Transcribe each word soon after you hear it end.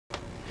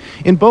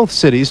In both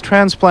cities,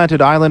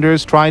 transplanted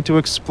islanders tried to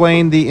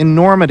explain the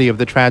enormity of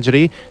the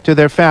tragedy to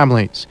their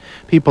families.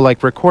 People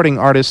like recording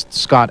artist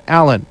Scott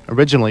Allen,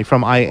 originally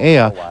from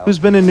Aiea, who's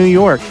been in New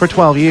York for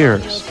 12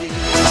 years.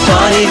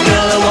 Funny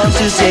girl, I want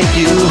to take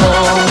you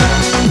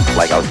home.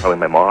 Like I was telling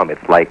my mom,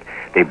 it's like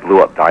they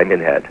blew up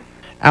Diamond Head.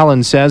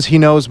 Allen says he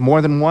knows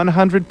more than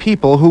 100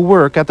 people who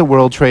work at the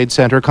World Trade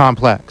Center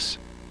complex.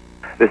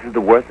 This is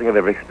the worst thing I've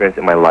ever experienced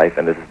in my life,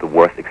 and this is the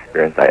worst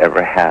experience I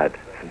ever had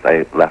since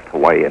I left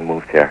Hawaii and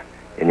moved here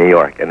in New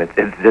York. And it's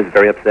just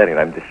very upsetting.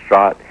 I'm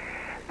distraught,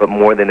 but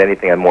more than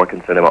anything, I'm more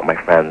concerned about my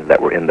friends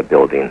that were in the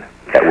building,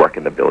 that work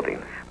in the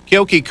building.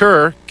 Kyoki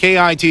Kerr,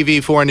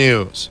 KITV4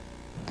 News.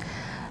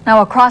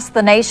 Now, across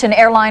the nation,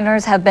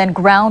 airliners have been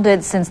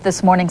grounded since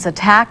this morning's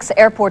attacks.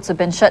 Airports have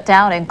been shut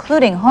down,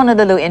 including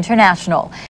Honolulu International.